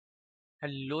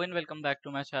Hello and welcome back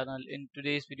to my channel. In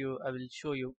today's video, I will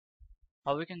show you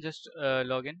how we can just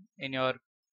log in your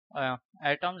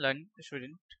Atom Learning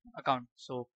student account.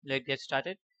 So let's get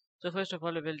started. So first of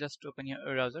all, we will just open your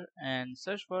browser and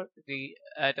search for the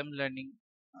Atom Learning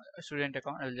student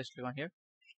account. I will just click on here.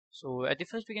 So at the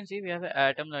first we can see we have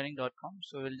atomlearning.com.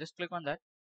 So we'll just click on that.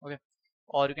 Okay.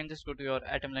 Or you can just go to your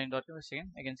atomlearning.com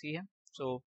again. I can see here.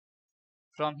 So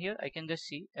from here I can just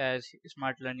see as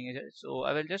smart learning is. So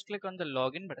I will just click on the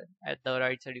login button at the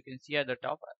right side. You can see at the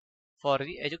top for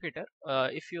the educator.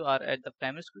 If you are at the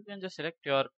primary school, you can just select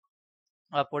your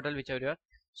portal whichever you are.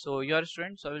 So you are a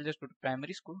student, so I will just go to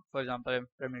primary school. For example, I'm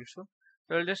primary school.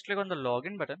 So I will just click on the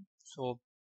login button. So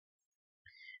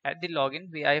at the login,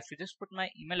 I have to just put my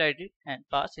email ID and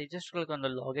pass. I just click on the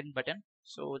login button.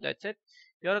 So that's it.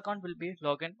 Your account will be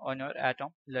logged on your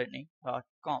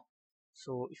atomlearning.com.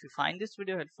 So if you find this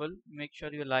video helpful, make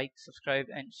sure you like, subscribe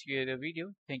and share the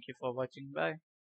video. Thank you for watching. Bye.